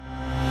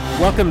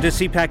Welcome to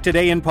CPAC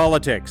Today in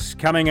Politics.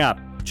 Coming up,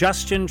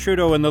 Justin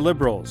Trudeau and the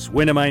Liberals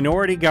win a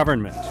minority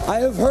government. I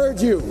have heard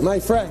you, my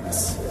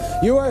friends.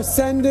 You are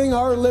sending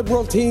our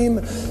Liberal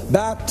team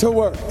back to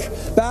work,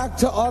 back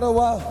to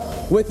Ottawa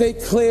with a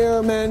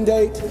clear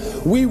mandate.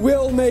 We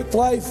will make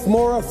life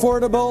more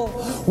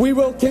affordable. We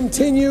will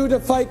continue to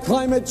fight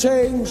climate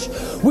change.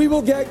 We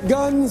will get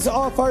guns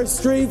off our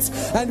streets,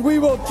 and we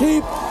will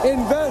keep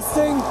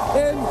investing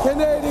in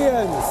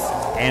Canadians.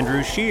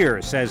 Andrew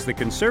Scheer says the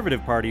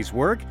Conservative Party's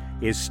work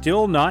is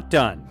still not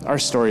done. Our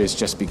story is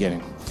just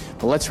beginning,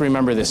 but let's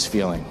remember this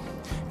feeling.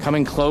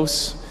 Coming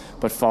close,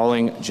 but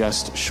falling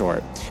just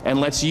short.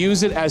 And let's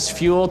use it as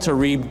fuel to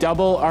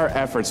redouble our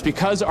efforts.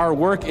 Because our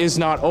work is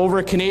not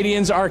over,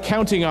 Canadians are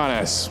counting on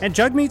us. And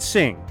Jagmeet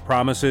Singh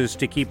promises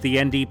to keep the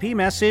NDP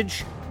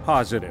message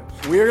positive.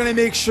 We are going to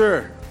make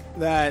sure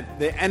that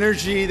the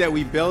energy that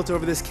we built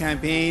over this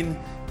campaign,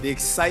 the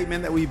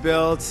excitement that we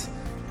built,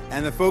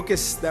 and the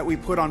focus that we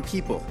put on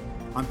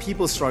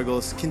people's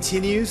struggles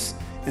continues,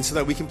 and so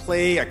that we can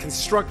play a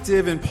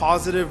constructive and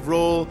positive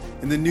role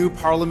in the new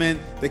parliament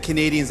that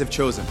Canadians have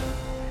chosen.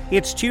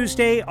 It's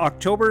Tuesday,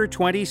 October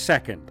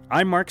 22nd.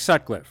 I'm Mark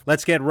Sutcliffe.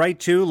 Let's get right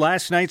to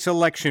last night's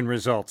election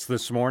results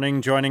this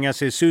morning. Joining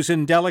us is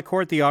Susan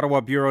Delacourt, the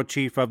Ottawa Bureau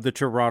Chief of the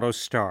Toronto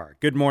Star.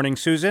 Good morning,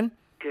 Susan.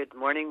 Good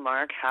morning,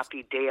 Mark.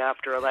 Happy day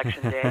after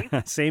Election Day.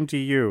 Same to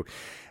you.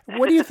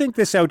 What do you think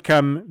this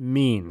outcome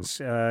means?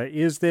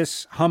 Is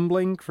this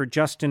humbling for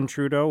Justin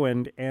Trudeau,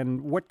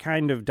 and what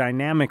kind of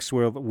dynamics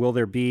will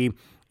there be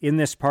in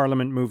this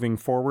parliament moving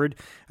forward?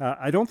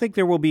 I don't think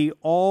there will be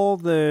all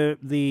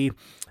the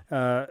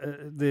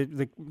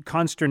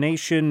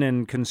consternation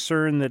and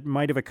concern that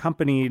might have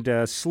accompanied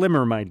a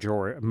slimmer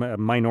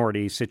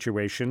minority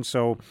situation.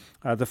 So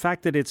the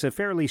fact that it's a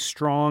fairly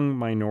strong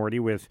minority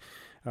with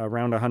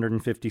around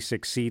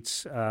 156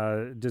 seats,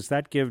 does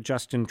that give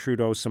Justin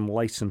Trudeau some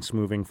license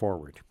moving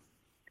forward?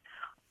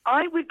 If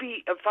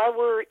I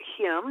were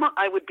him,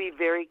 I would be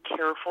very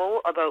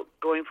careful about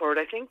going forward.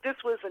 I think this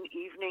was an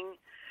evening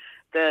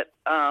that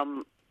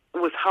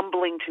was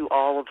humbling to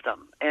all of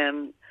them.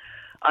 And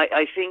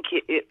I think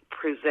it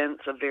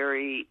presents a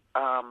very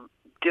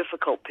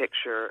difficult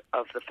picture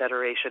of the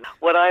Federation.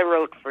 What I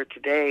wrote for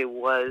today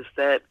was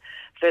that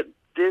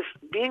this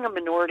being a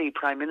minority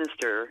prime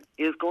minister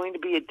is going to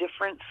be a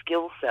different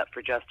skill set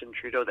for Justin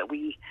Trudeau that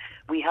we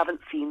haven't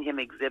seen him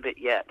exhibit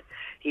yet.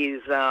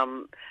 He's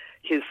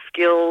his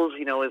skills,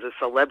 as a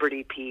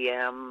celebrity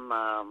PM,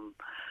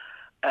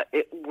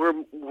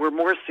 were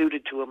more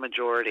suited to a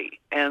majority,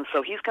 and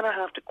so he's going to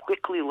have to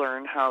quickly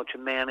learn how to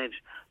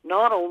manage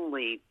not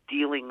only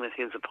dealing with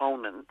his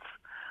opponents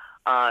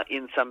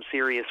in some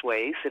serious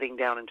way, sitting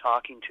down and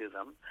talking to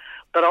them,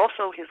 but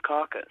also his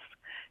caucus.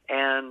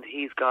 And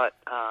he's got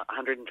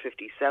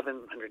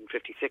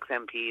 156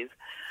 MPs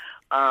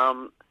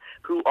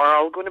who are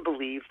all going to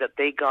believe that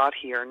they got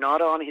here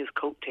not on his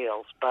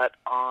coattails, but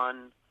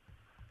on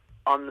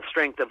the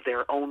strength of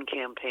their own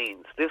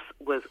campaigns. This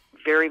was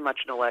very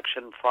much an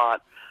election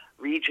fought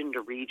region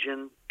to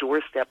region,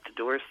 doorstep to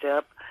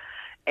doorstep,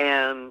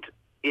 and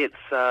it's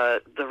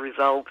the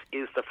result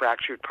is the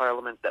fractured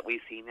parliament that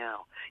we see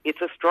now.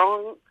 It's a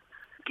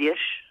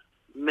strong-ish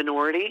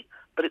minority,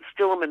 but it's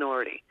still a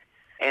minority.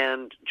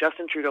 And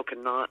Justin Trudeau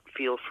cannot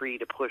feel free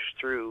to push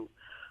through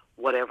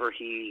whatever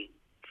he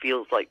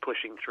feels like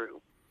pushing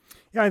through.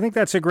 Yeah, I think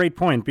that's a great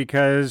point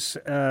because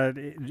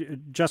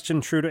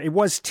Justin Trudeau, it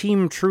was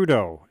Team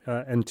Trudeau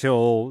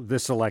until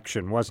this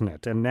election, wasn't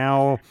it? And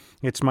now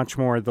it's much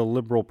more the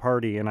Liberal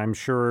Party. And I'm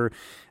sure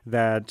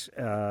that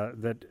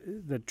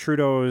that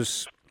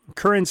Trudeau's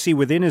currency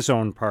within his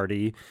own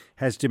party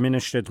has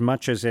diminished as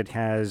much as it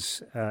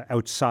has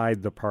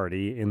outside the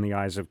party in the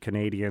eyes of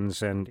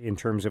Canadians and in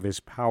terms of his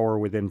power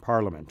within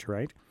Parliament,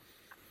 right?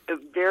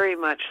 Very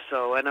much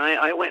so. And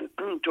I went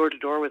door to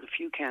door with a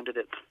few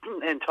candidates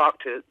and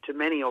talked to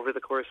many over the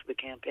course of the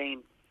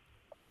campaign.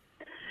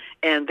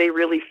 And they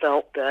really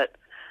felt that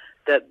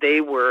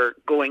they were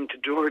going to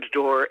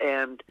door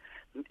and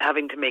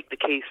having to make the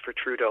case for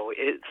Trudeau.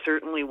 It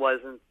certainly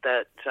wasn't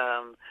that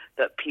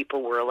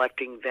people were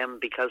electing them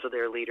because of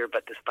their leader,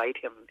 but despite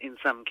him in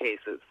some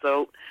cases.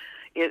 So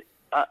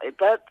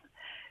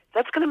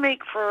that's going to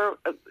make for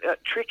a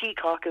tricky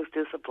caucus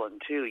discipline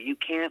too. You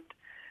can't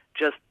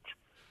just.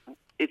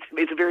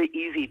 It's very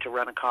easy to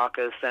run a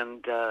caucus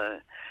and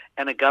a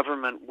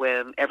government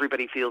when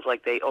everybody feels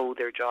like they owe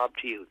their job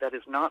to you. That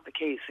is not the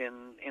case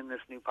in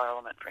this new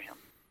parliament for him.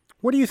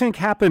 What do you think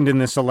happened in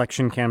this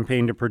election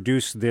campaign to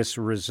produce this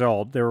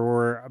result? There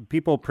were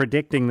people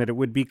predicting that it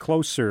would be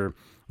closer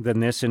than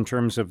this in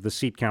terms of the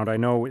seat count. I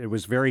know it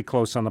was very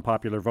close on the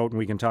popular vote, and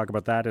we can talk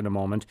about that in a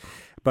moment.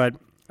 But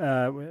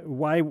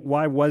why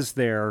was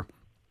there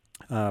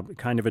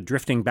kind of a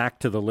drifting back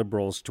to the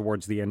Liberals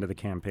towards the end of the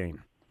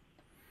campaign?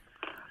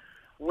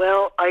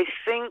 Well, I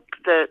think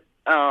that,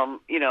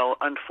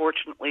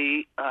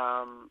 unfortunately,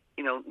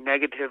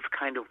 negative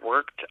kind of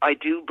worked. I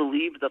do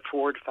believe the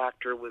Ford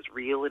factor was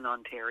real in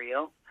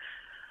Ontario.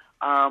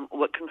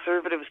 What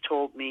Conservatives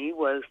told me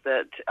was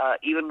that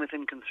even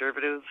within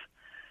Conservative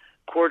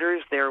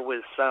quarters, there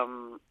was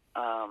some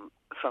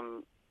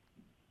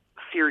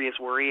serious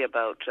worry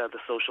about the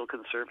social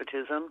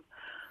conservatism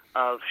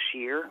of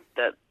Scheer,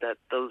 that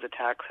those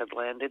attacks had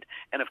landed.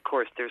 And of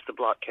course, there's the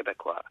Bloc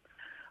Québécois.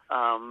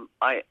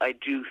 I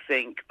do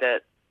think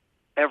that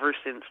ever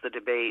since the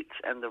debates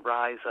and the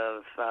rise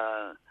of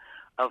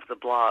the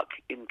Bloc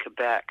in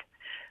Quebec,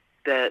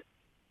 that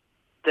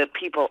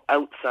people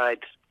outside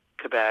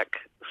Quebec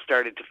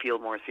started to feel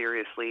more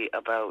seriously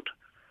about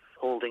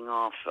holding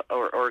off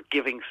or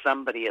giving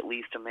somebody at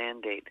least a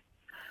mandate.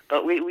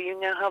 But we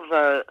now have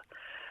a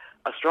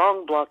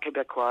strong Bloc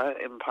Québécois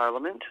in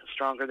Parliament,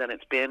 stronger than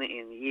it's been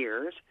in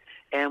years,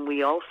 and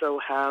we also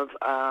have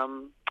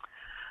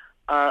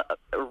a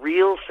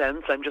real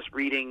sense, I'm just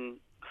reading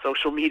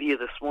social media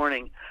this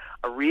morning,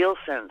 a real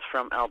sense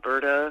from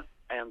Alberta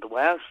and the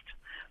West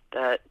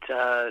that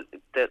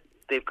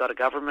they've got a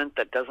government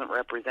that doesn't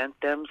represent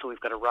them, so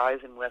we've got a rise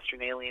in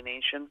Western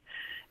alienation.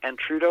 And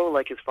Trudeau,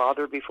 like his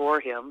father before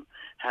him,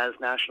 has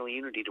national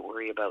unity to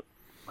worry about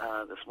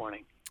this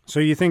morning. So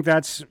you think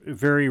that's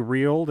very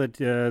real, that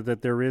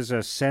there is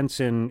a sense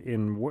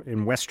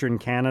in Western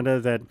Canada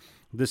that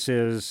this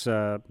is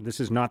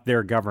not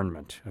their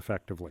government,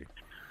 effectively?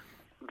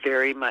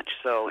 Very much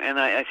so. And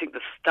I think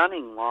the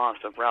stunning loss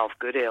of Ralph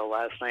Goodale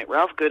last night.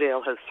 Ralph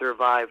Goodale has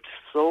survived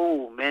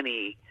so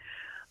many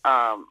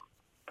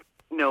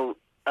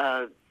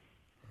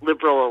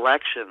Liberal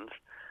elections,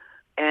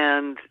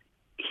 and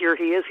here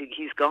he is.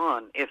 He's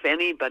gone. If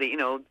anybody,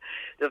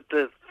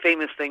 the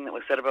famous thing that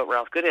was said about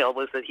Ralph Goodale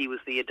was that he was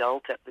the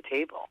adult at the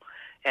table,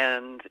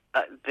 and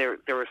there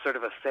was sort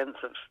of a sense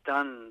of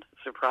stunned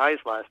surprise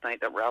last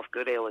night that Ralph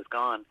Goodale is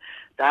gone.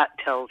 That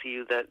tells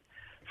you that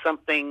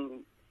something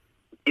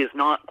is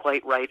not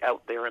quite right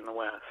out there in the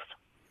West.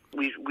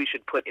 We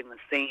should put in the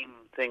same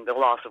thing the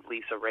loss of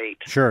Lisa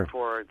Raitt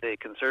for the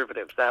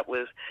Conservatives. That's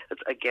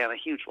again a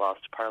huge loss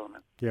to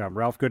Parliament. Yeah,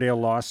 Ralph Goodale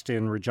lost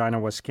in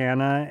Regina,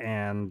 Wascana,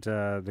 and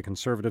the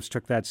Conservatives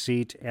took that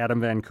seat.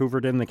 Adam Van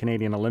Couverden, the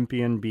Canadian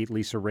Olympian, beat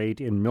Lisa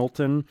Raitt in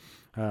Milton.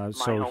 My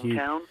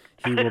hometown.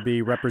 He will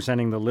be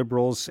representing the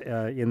Liberals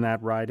in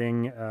that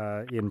riding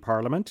in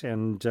Parliament,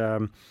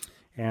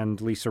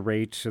 and Lisa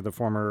Raitt, the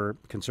former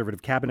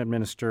Conservative cabinet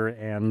minister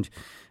and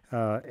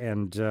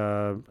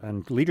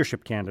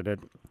leadership candidate,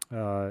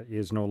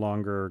 is no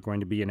longer going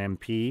to be an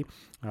MP.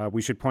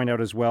 We should point out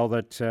as well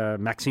that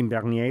Maxime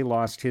Bernier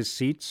lost his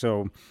seat,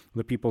 so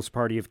the People's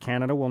Party of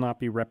Canada will not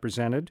be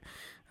represented.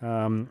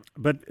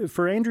 But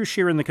for Andrew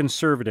Scheer and the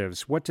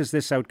Conservatives, what does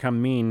this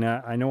outcome mean?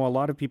 I know a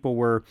lot of people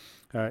were,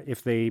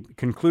 if they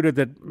concluded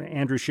that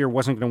Andrew Scheer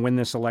wasn't going to win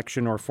this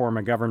election or form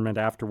a government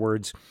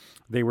afterwards,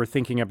 they were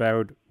thinking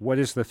about what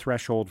is the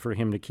threshold for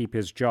him to keep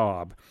his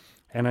job.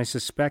 And I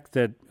suspect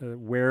that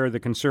where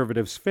the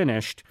Conservatives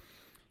finished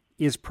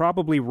is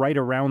probably right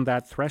around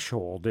that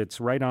threshold. It's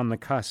right on the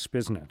cusp,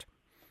 isn't it?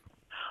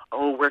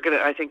 Oh,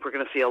 I think we're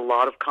gonna see a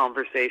lot of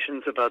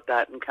conversations about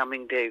that in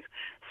coming days.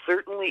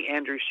 Certainly,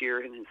 Andrew Scheer,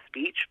 in his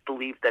speech,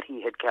 believed that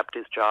he had kept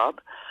his job.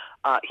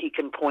 He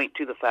can point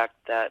to the fact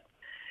that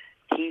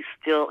he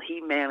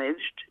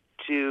managed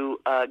to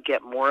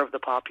get more of the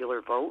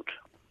popular vote,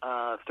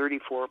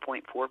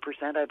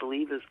 34.4%, I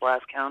believe, is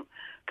last count,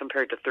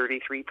 compared to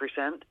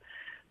 33%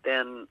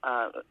 than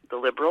the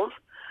Liberals.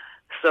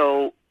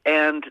 So,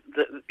 and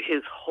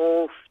his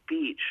whole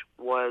speech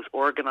was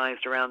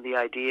organized around the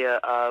idea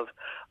of,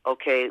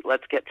 okay,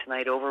 let's get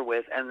tonight over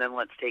with, and then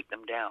let's take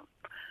them down.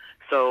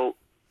 So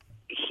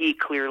he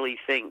clearly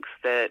thinks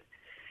that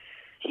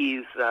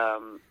he's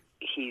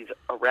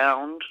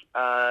around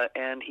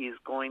and he's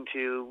going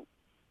to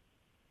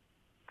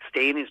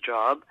stay in his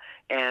job,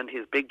 and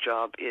his big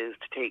job is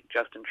to take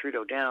Justin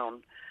Trudeau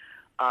down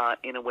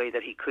in a way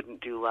that he couldn't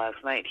do last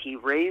night. He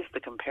raised the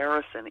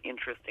comparison,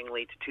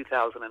 interestingly, to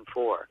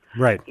 2004.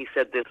 Right. He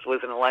said this was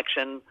an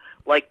election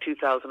like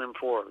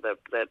 2004,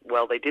 that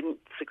while they didn't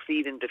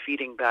succeed in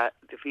defeating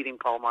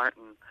Paul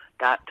Martin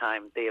that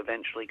time, they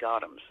eventually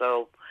got him.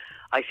 So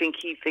I think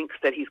he thinks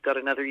that he's got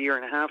another year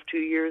and a half, 2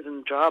 years in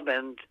the job,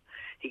 and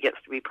he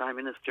gets to be Prime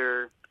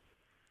Minister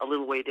a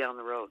little way down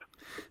the road.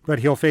 But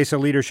he'll face a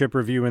leadership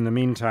review in the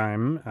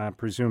meantime,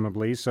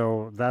 presumably,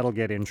 so that'll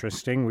get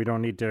interesting. We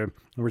don't need to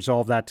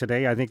resolve that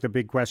today. I think the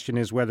big question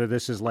is whether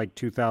this is like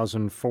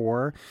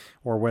 2004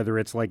 or whether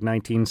it's like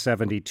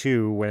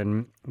 1972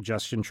 when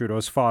Justin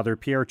Trudeau's father,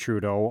 Pierre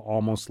Trudeau,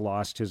 almost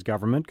lost his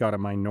government, got a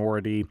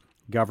minority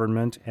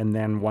government, and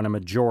then won a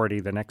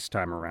majority the next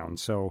time around.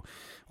 So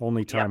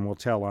only time will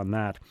tell on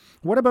that.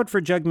 What about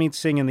for Jagmeet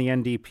Singh and the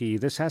NDP?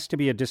 This has to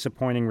be a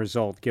disappointing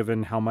result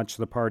given how much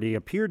the party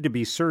appeared to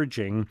be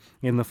surging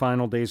in the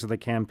final days of the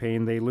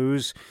campaign. They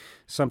lose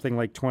something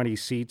like 20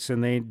 seats,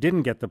 and they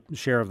didn't get the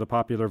share of the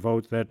popular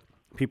vote that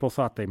people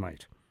thought they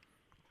might.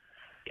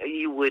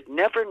 You would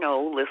never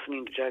know,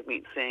 listening to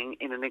Jagmeet Singh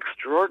in an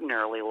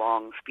extraordinarily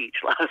long speech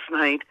last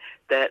night,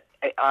 that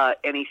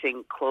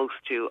anything close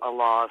to a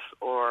loss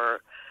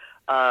or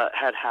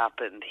had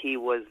happened. He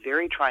was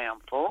very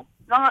triumphal,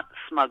 not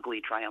smugly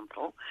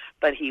triumphal,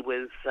 but he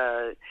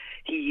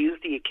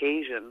used the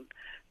occasion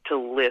to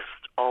list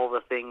all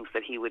the things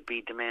that he would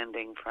be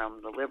demanding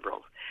from the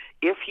Liberals.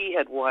 If he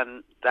had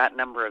won that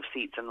number of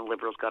seats and the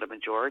Liberals got a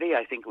majority,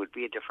 I think it would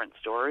be a different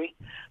story.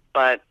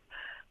 But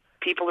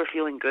people are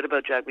feeling good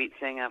about Jagmeet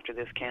Singh after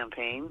this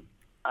campaign.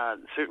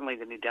 Certainly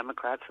the New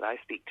Democrats that I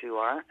speak to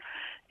are.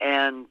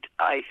 And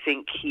I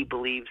think he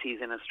believes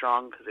he's in a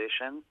strong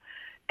position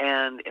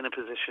and in a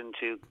position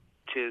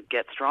to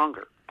get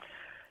stronger.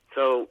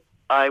 So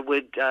I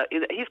would,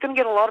 he's going to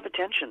get a lot of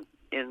attention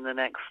in the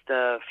next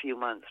few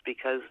months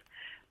because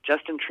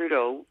Justin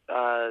Trudeau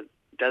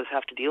does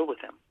have to deal with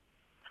him.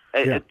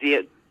 Yeah.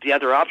 The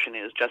other option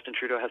is Justin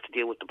Trudeau has to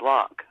deal with the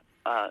Bloc,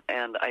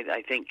 and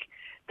I think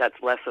that's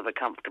less of a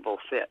comfortable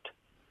fit.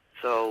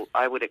 So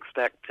I would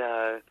expect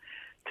to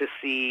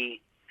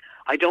see.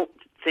 I don't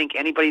think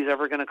anybody's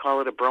ever going to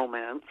call it a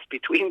bromance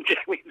between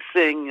Jagmeet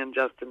Singh and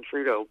Justin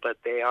Trudeau, but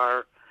they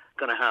are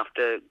going to have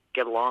to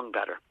get along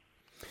better.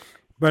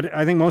 But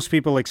I think most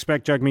people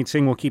expect Jagmeet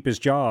Singh will keep his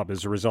job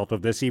as a result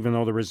of this, even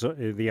though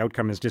the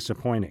outcome is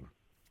disappointing.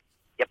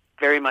 Yep,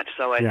 very much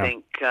so. I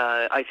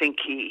think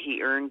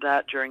he earned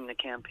that during the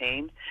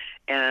campaign,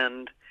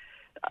 and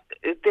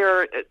there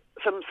are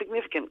some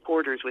significant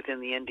quarters within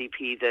the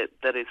NDP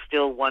that is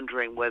still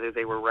wondering whether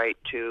they were right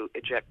to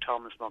eject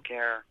Thomas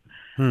Mulcair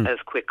as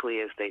quickly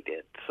as they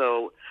did.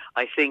 So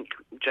I think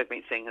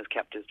Jagmeet Singh has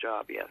kept his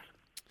job, yes.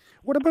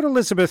 What about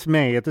Elizabeth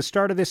May? At the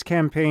start of this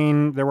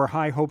campaign, there were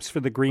high hopes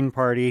for the Green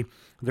Party.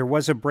 There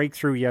was a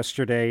breakthrough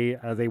yesterday.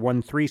 They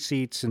won 3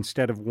 seats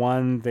instead of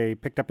 1. They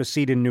picked up a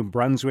seat in New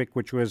Brunswick,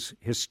 which was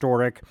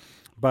historic,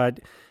 but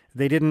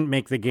they didn't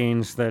make the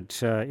gains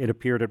that it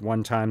appeared at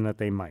one time that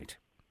they might.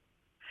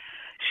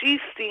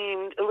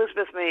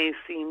 Elizabeth May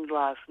seemed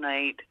last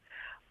night,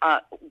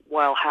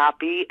 while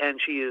happy, and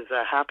she is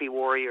a happy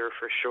warrior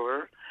for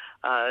sure,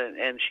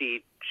 and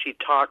she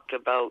talked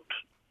about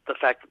the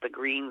fact that the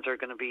Greens are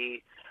going to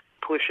be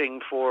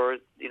pushing for,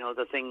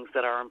 the things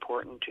that are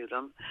important to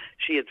them.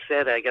 She had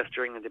said, I guess,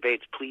 during the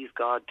debates, please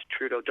God,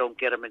 Trudeau don't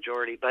get a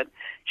majority, but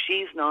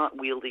she's not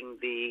wielding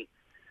the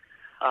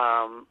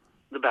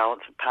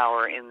balance of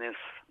power in this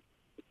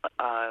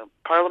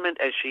Parliament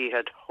as she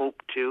had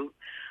hoped to.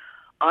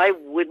 I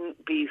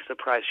wouldn't be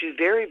surprised. She's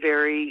very,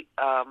 very,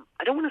 I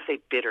don't want to say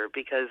bitter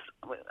because,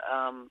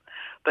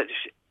 but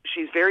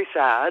she's very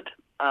sad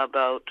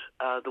about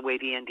the way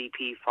the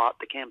NDP fought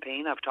the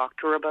campaign. I've talked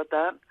to her about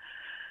that.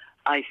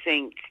 I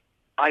think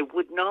I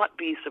would not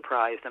be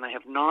surprised, and I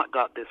have not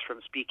got this from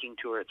speaking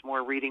to her. It's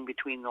more reading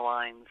between the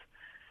lines,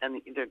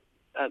 and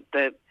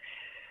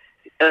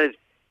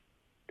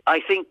I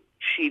think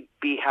she'd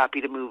be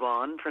happy to move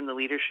on from the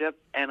leadership,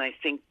 and I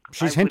think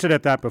she's hinted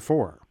at that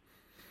before.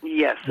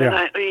 Yes,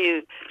 yeah.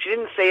 And she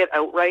didn't say it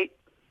outright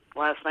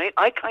last night.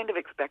 I kind of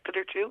expected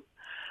her to,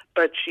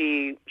 but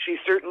she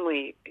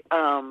certainly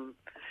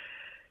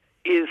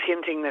is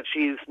hinting that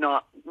she's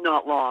not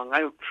long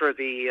for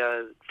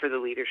the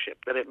leadership,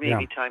 that it may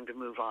be time to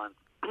move on.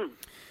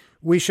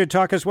 We should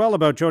talk as well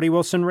about Jody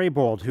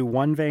Wilson-Raybould, who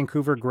won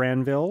Vancouver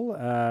Granville.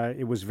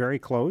 It was very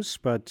close,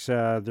 but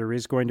there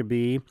is going to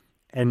be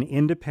an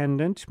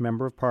independent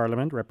member of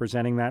Parliament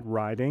representing that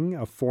riding,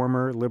 a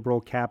former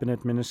Liberal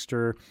cabinet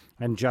minister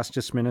and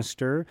justice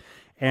minister.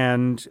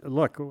 And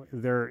look,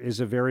 there is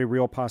a very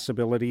real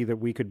possibility that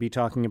we could be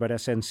talking about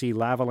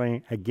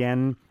SNC-Lavalin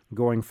again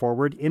going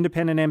forward.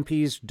 Independent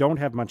MPs don't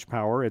have much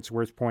power, it's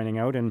worth pointing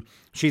out, and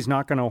she's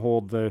not going to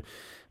hold the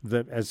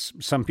as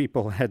some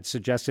people had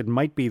suggested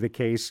might be the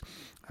case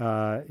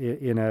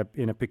in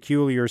a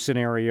peculiar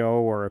scenario,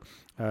 or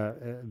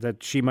that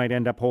she might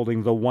end up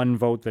holding the one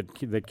vote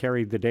that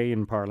carried the day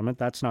in Parliament.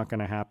 That's not going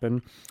to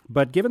happen.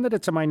 But given that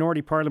it's a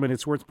minority Parliament,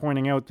 it's worth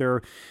pointing out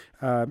the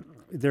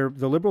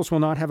Liberals will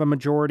not have a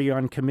majority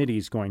on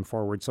committees going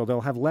forward, so they'll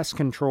have less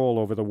control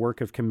over the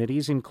work of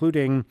committees,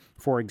 including,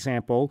 for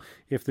example,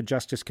 if the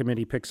Justice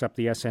Committee picks up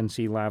the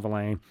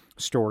SNC-Lavalin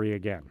story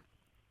again.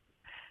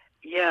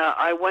 Yeah,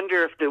 I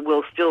wonder if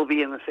we'll still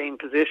be in the same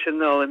position,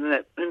 though, and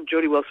that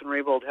Jody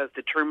Wilson-Raybould has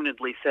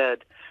determinedly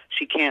said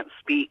she can't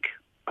speak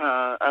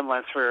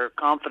unless her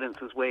confidence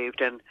is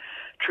waived, and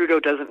Trudeau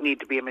doesn't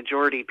need to be a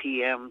majority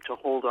PM to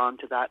hold on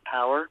to that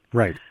power.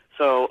 Right.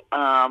 So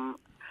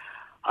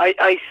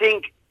I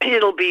think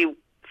it'll be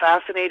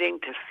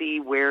fascinating to see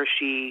where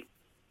she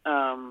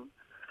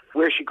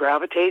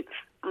gravitates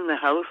in the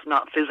House,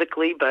 not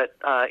physically, but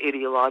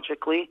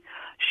ideologically.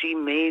 She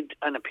made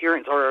an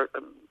appearance, or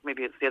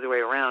maybe it's the other way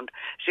around.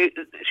 She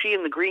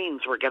and the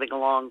Greens were getting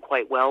along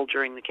quite well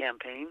during the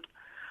campaign.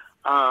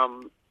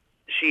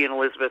 She and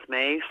Elizabeth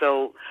May.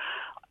 So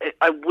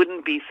I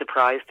wouldn't be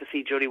surprised to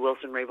see Jody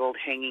Wilson-Raybould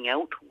hanging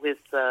out with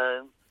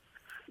the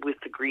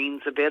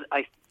Greens a bit.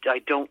 I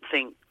don't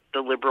think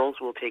the Liberals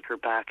will take her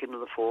back into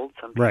the fold.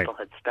 Some people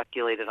had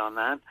speculated on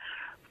that.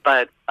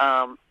 But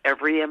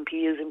every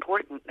MP is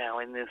important now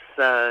in this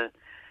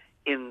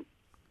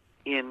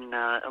in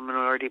a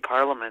minority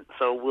parliament,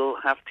 so we'll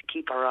have to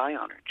keep our eye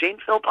on her. Jane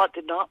Philpott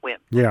did not win,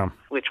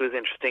 which was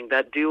interesting.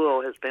 That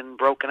duo has been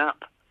broken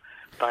up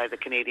by the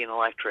Canadian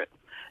electorate.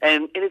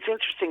 And it's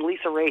interesting,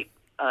 Lisa Raitt,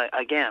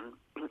 again,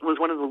 was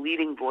one of the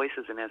leading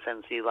voices in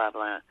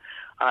SNC-Lavalin.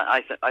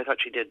 I thought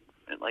she did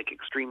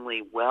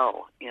extremely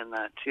well in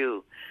that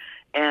too,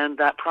 and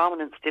that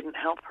prominence didn't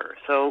help her.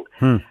 So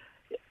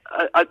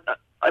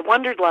I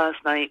wondered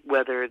last night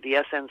whether the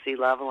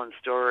SNC-Lavalin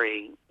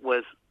story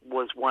was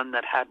one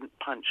that hadn't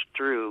punched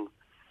through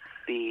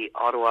the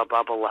Ottawa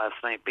bubble last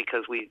night,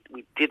 because we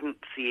didn't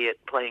see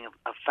it playing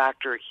a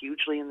factor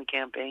hugely in the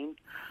campaign,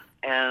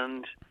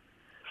 and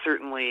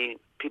certainly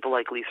people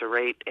like Lisa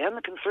Raitt and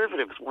the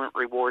Conservatives weren't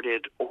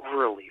rewarded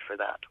overly for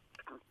that.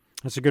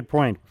 That's a good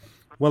point.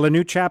 Well, a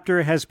new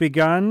chapter has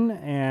begun,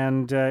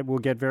 and it will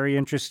get very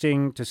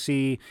interesting to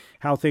see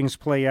how things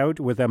play out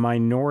with a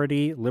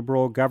minority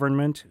Liberal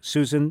government.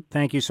 Susan,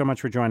 thank you so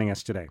much for joining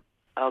us today.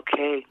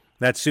 Okay.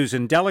 That's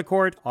Susan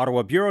Delacourt,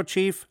 Ottawa Bureau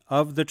Chief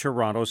of the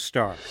Toronto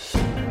Star.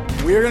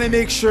 We're going to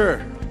make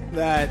sure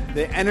that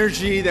the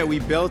energy that we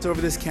built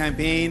over this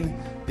campaign,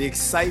 the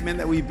excitement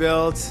that we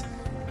built,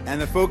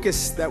 and the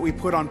focus that we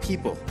put on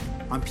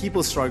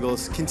people's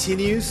struggles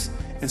continues,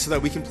 and so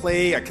that we can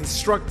play a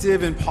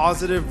constructive and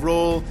positive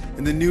role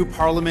in the new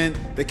parliament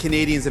that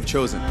Canadians have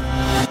chosen.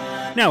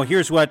 Now,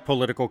 here's what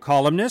political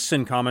columnists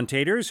and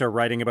commentators are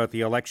writing about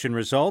the election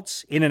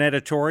results. In an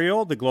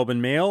editorial, the Globe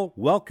and Mail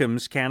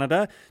welcomes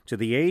Canada to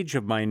the age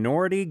of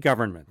minority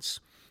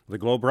governments. The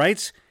Globe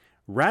writes,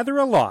 "Rather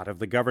a lot of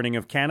the governing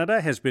of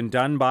Canada has been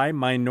done by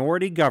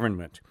minority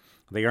government.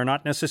 They are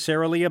not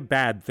necessarily a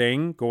bad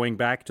thing. Going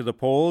back to the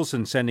polls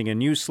and sending a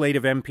new slate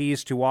of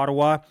MPs to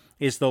Ottawa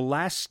is the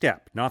last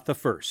step, not the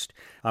first.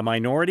 A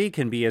minority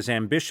can be as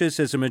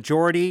ambitious as a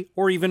majority,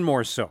 or even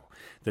more so.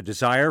 The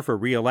desire for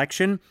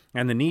re-election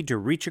and the need to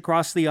reach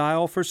across the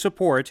aisle for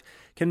support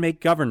can make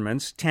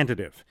governments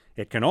tentative.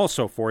 It can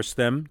also force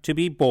them to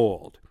be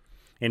bold."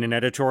 In an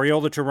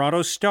editorial, the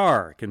Toronto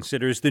Star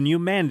considers the new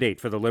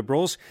mandate for the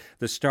Liberals.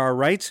 The Star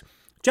writes,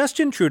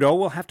 "Justin Trudeau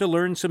will have to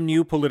learn some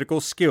new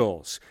political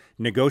skills: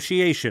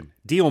 negotiation,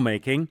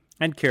 deal-making,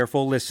 and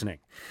careful listening.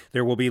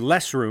 There will be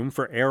less room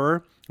for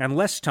error and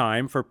less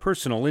time for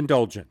personal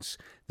indulgence.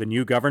 The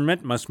new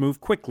government must move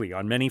quickly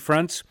on many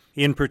fronts,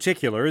 in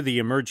particular the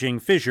emerging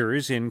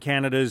fissures in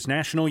Canada's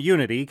national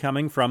unity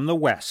coming from the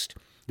West.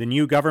 The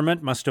new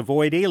government must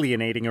avoid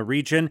alienating a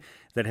region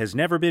that has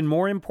never been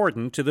more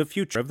important to the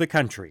future of the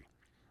country."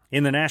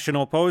 In the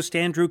National Post,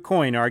 Andrew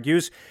Coyne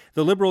argues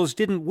the Liberals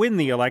didn't win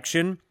the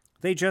election,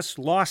 they just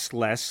lost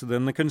less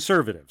than the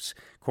Conservatives.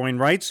 Coyne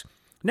writes,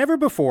 "Never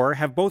before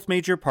have both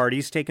major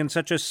parties taken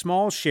such a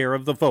small share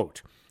of the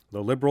vote.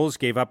 The Liberals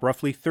gave up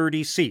roughly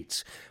 30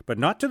 seats, but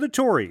not to the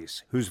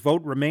Tories, whose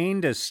vote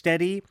remained as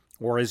steady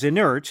or as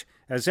inert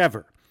as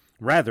ever.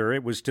 Rather,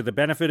 it was to the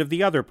benefit of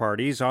the other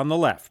parties on the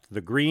left, the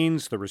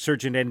Greens, the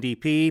resurgent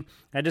NDP,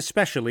 and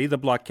especially the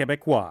Bloc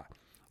Québécois.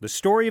 The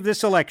story of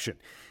this election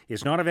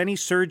is not of any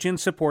surge in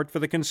support for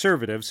the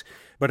Conservatives,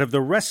 but of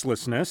the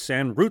restlessness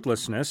and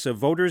rootlessness of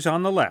voters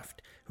on the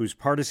left, whose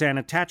partisan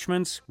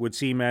attachments would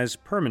seem as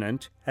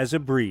permanent as a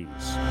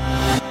breeze."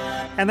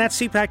 And that's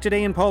CPAC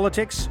Today in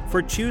Politics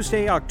for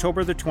Tuesday,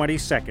 October the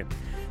 22nd.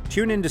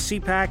 Tune into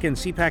CPAC and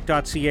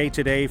CPAC.ca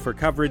today for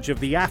coverage of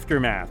the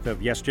aftermath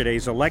of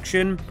yesterday's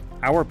election.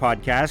 Our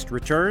podcast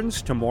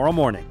returns tomorrow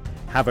morning.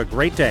 Have a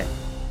great day.